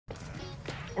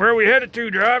Where are we headed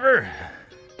to, driver?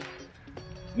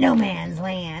 No man's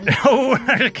land. Oh,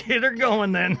 okay, they're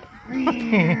going then.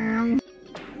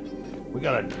 We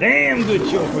got a damn good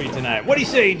show for you tonight. What do you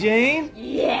say, Jane?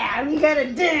 Yeah, we got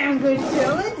a damn good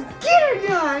show. Let's get her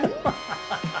done.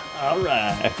 All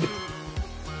right.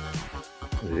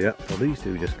 Yep, well, these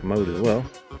two just come out as well.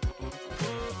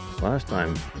 Last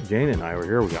time Jane and I were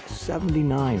here, we got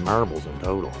 79 marbles in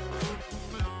total.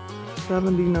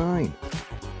 79.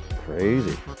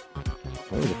 Crazy.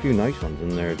 There was a few nice ones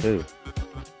in there too.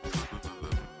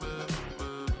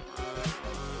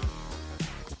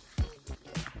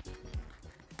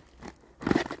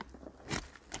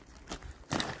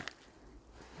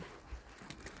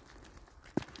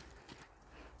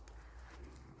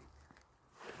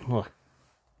 Look.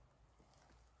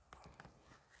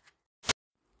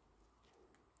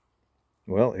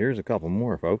 Well, here's a couple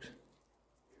more, folks.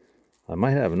 I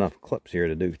might have enough clips here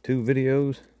to do 2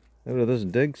 videos out of this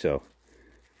dig, so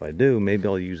if I do, maybe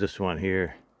I'll use this one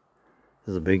here.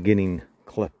 This is a beginning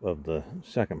clip of the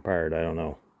second part, I don't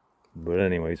know. But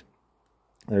anyways,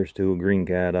 there's 2, a green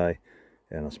cat eye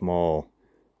and a small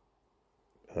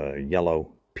yellow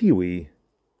peewee,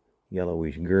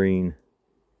 yellowish green.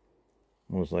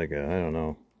 Almost like a, I don't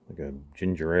know, like a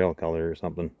ginger ale color or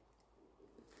something.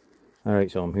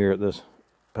 Alright, so I'm here at this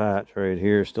patch right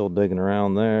here, still digging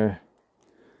around there.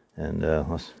 And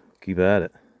let's keep at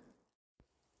it.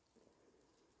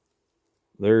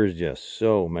 There's just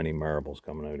so many marbles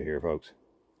coming out of here, folks.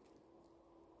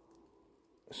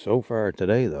 So far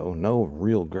today, though, no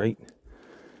real great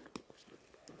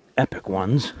epic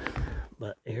ones.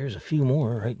 But here's a few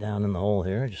more right down in the hole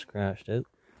here. I just scratched out.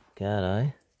 Cat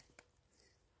eye.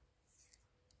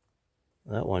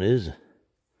 That one is,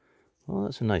 well,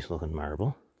 that's a nice looking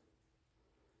marble.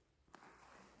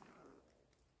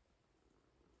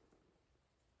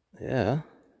 Yeah.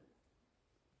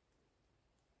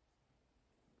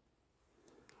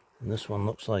 And this one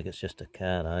looks like it's just a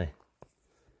cat eye.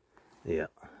 Yeah,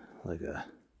 like a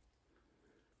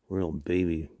real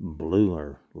baby blue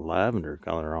or lavender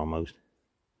color almost.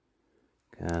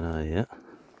 Cat eye, yeah.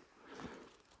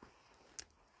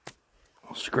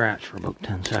 I'll scratch for about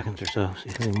 10 seconds or so, see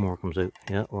if any more comes out.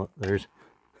 Yeah, look, there's...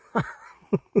 Like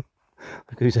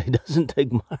I say, it doesn't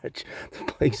take much.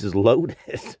 The place is loaded.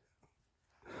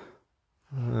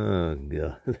 Oh,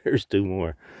 God. There's 2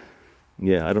 more.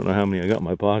 Yeah, I don't know how many I got in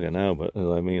my pocket now, but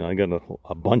I mean, I got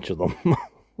a bunch of them.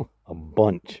 A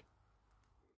bunch.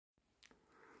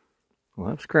 Well,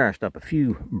 I've scratched up a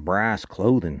few brass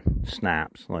clothing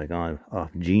snaps, like off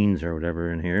jeans or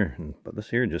whatever in here. But this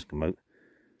here just come out.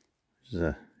 This is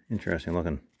a interesting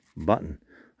looking button.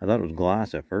 I thought it was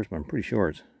glass at first, but I'm pretty sure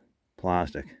it's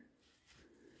plastic.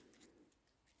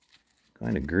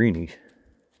 Kind of greenish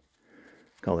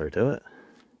color to it.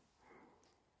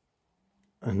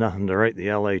 And nothing to write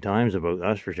the LA Times about,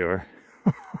 that's for sure.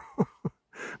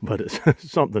 But it's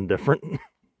something different.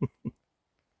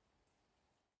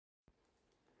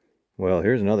 Well,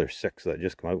 here's another 6 that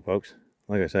just come out, folks.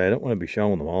 Like I say, I don't want to be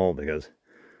showing them all because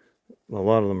a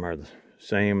lot of them are the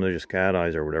same. They're just cat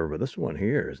eyes or whatever. But this one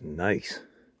here is nice.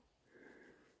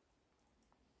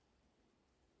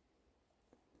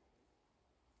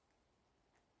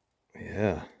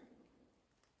 Yeah.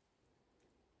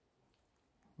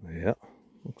 Yeah.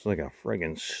 Looks like a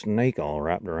friggin' snake all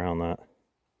wrapped around that.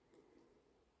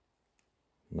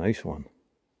 Nice one.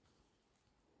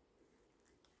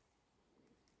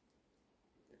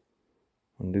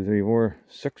 1, 2, 3, 4,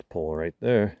 6 pull right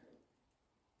there.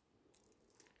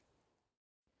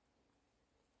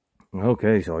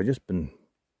 Okay, so I just been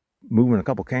moving a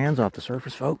couple cans off the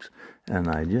surface, folks, and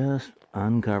I just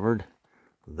uncovered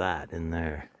that in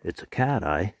there. It's a cat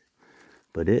eye,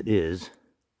 but it is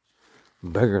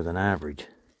bigger than average.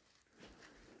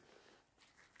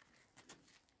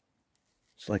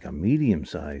 It's like a medium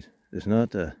size. It's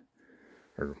not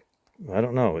or I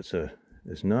don't know, it's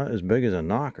not as big as a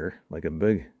knocker, like a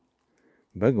big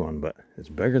one, but it's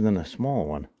bigger than a small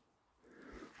one.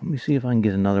 Let me see if I can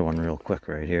get another one real quick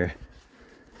right here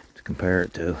to compare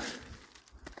it to.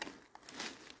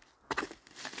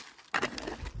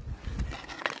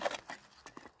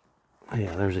 Oh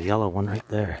yeah, there's a yellow one right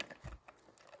there.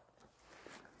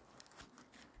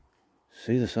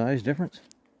 See the size difference?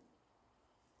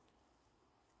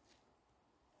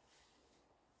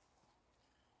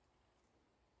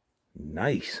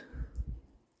 Nice.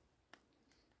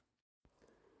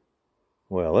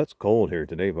 Well, it's cold here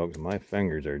today, folks. My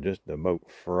fingers are just about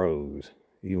froze,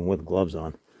 even with gloves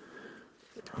on.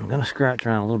 I'm going to scratch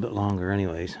around a little bit longer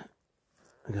anyways.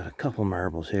 I got a couple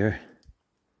marbles here.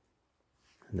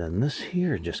 And then this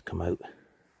here just come out.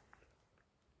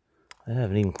 I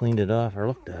haven't even cleaned it off or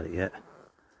looked at it yet.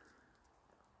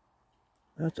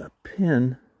 That's a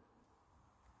pin.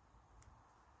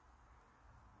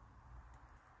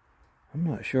 I'm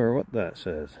not sure what that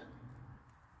says.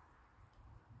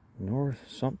 North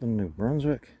something New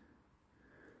Brunswick.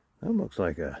 That looks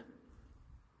like a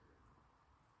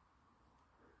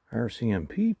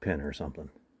RCMP pin or something.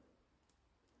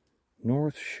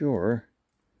 North Shore,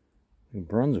 New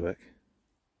Brunswick.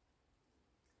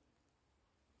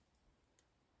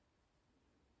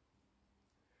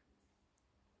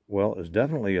 Well, it's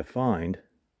definitely a find.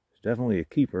 It's definitely a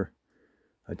keeper.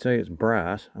 I'd say it's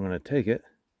brass. I'm going to take it,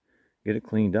 get it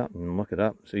cleaned up, and look it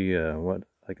up, see what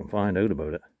I can find out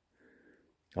about it.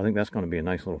 I think that's going to be a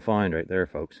nice little find right there,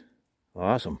 folks.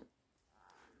 Awesome.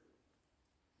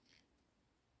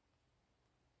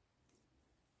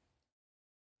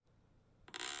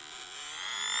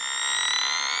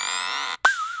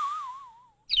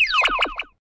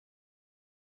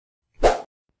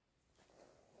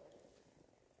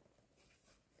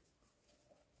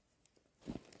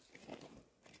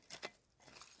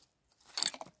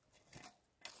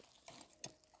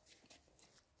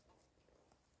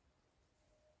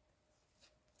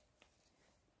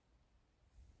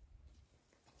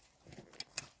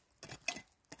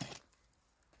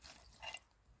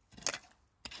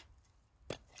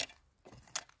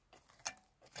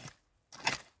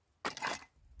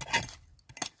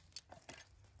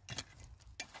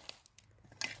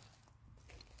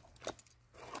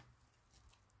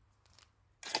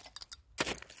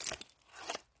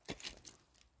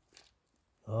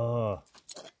 Oh,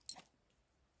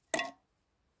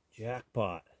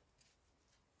 jackpot.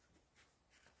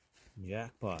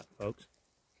 Jackpot, folks.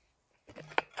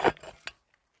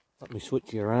 Let me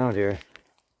switch you around here.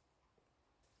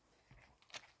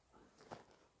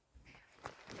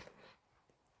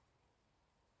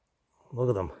 Look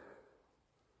at them.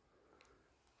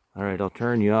 Alright, I'll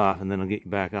turn you off and then I'll get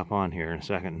you back up on here in a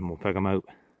second and we'll pick them out.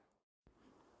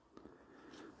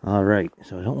 Alright,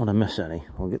 so I don't want to miss any.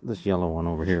 We'll get this yellow one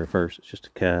over here first. It's just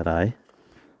a cat eye.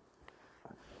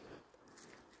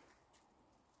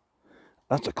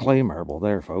 That's a clay marble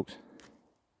there, folks.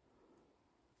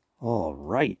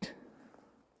 Alright.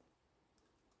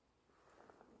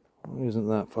 Why isn't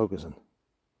that focusing?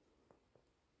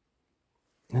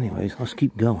 Anyways, let's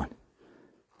keep going.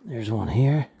 There's one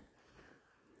here.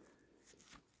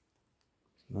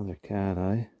 Another cat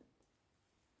eye.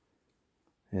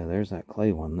 Yeah, there's that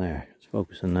clay one there. It's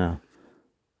focusing now.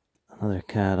 Another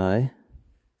cat eye.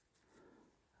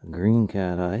 A green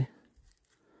cat eye.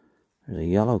 There's a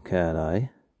yellow cat eye.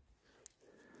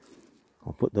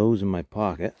 I'll put those in my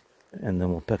pocket and then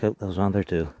we'll pick out those other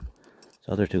two.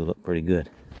 Those other two look pretty good.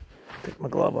 Take my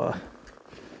glove off.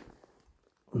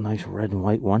 A nice red and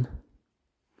white one.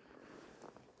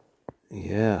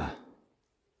 Yeah.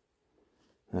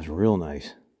 That's real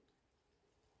nice.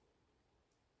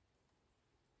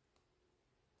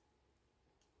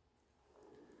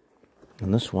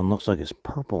 And this one looks like it's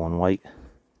purple and white.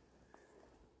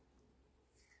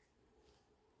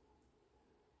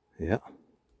 Yeah.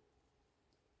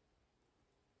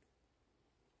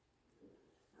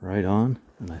 Right on.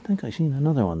 And I think I seen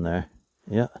another one there.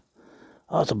 Yeah.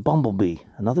 Oh, it's a bumblebee.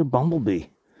 Another bumblebee.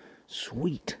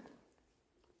 Sweet.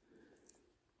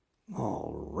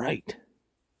 All right.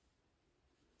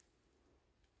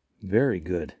 Very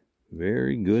good.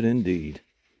 Very good indeed.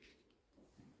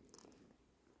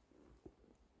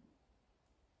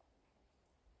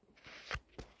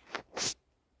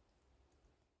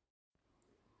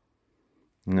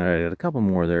 Alright, got a couple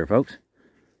more there, folks.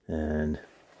 And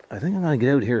I think I'm going to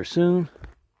get out here soon.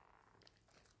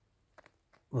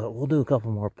 But we'll do a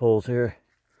couple more pulls here.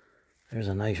 There's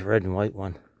a nice red and white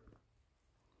one.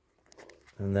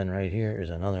 And then right here is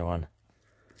another one.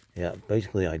 Yeah,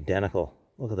 basically identical.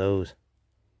 Look at those.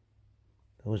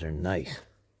 Those are nice.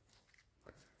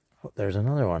 Oh, there's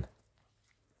another one.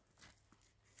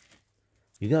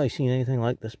 You guys seen anything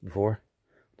like this before?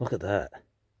 Look at that.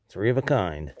 3 of a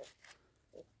kind.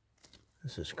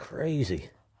 This is crazy.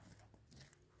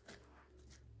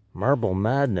 Marble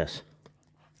madness.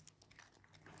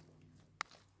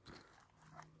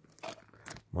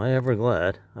 Am I ever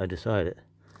glad I decided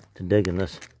to dig in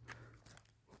this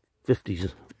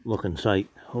 50s looking site.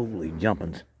 Holy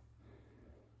jumpins.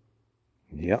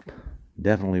 Yep,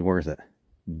 definitely worth it.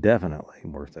 Definitely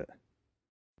worth it.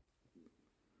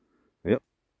 Yep,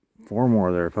 4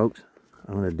 more there, folks.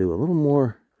 I'm going to do a little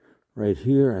more right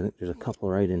here. I think there's a couple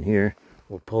right in here.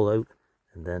 We'll pull out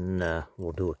and then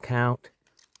we'll do a count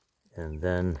and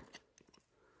then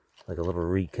like a little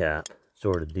recap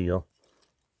sort of deal.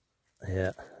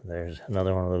 Yeah, there's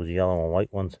another one of those yellow and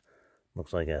white ones.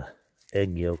 Looks like a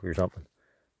egg yolk or something.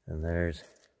 And there's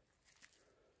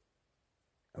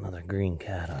another green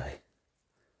cat eye.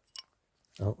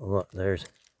 Oh, look, there's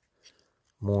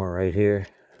more right here.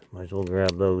 Might as well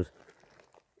grab those.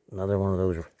 Another one of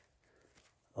those.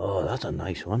 Oh, that's a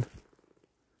nice one.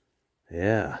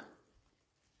 Yeah.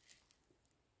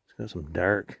 It's got some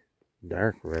dark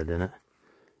red in it.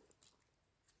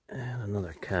 And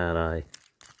another cat eye.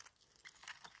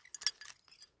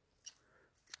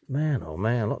 Man, oh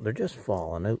man, look, they're just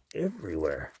falling out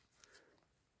everywhere.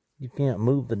 You can't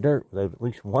move the dirt without at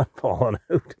least one falling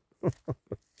out.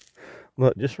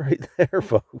 Look, just right there,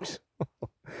 folks.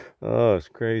 Oh, it's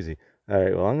crazy. All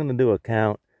right, well, I'm going to do a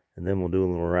count, and then we'll do a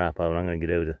little wrap-up. I'm going to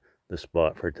get out of the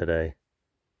spot for today.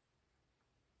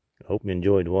 I hope you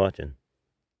enjoyed watching.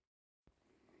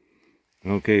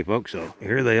 Okay, folks, so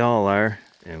here they all are.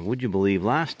 And would you believe,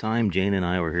 last time Jane and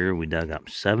I were here, we dug up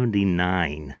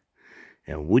 79.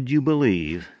 And would you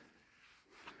believe,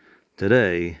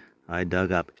 today, I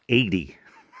dug up 80.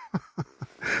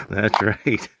 That's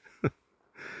right.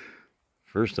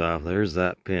 First off, there's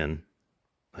that pin.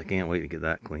 I can't wait to get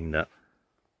that cleaned up.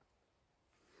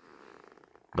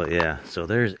 But yeah, so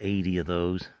there's 80 of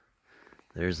those.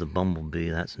 There's the bumblebee,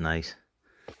 that's nice.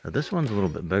 Now this one's a little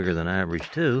bit bigger than average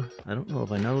too. I don't know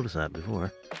if I noticed that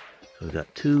before. So we've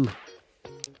got two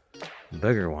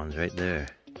bigger ones right there.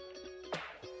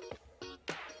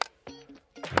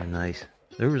 They're nice.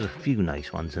 There was a few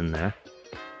nice ones in there.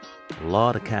 A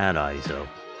lot of cat eyes though.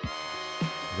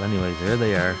 But anyways, there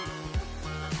they are.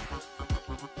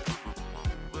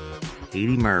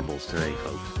 80 marbles today,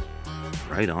 folks.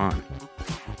 Right on.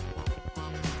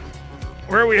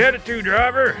 Where are we headed to,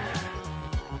 driver?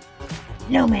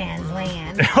 No man's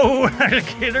land. Oh,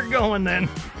 okay, they're going then.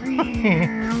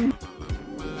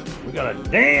 We got a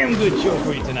damn good show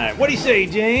for you tonight. What do you say,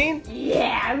 Jane?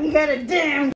 Yeah, we got a damn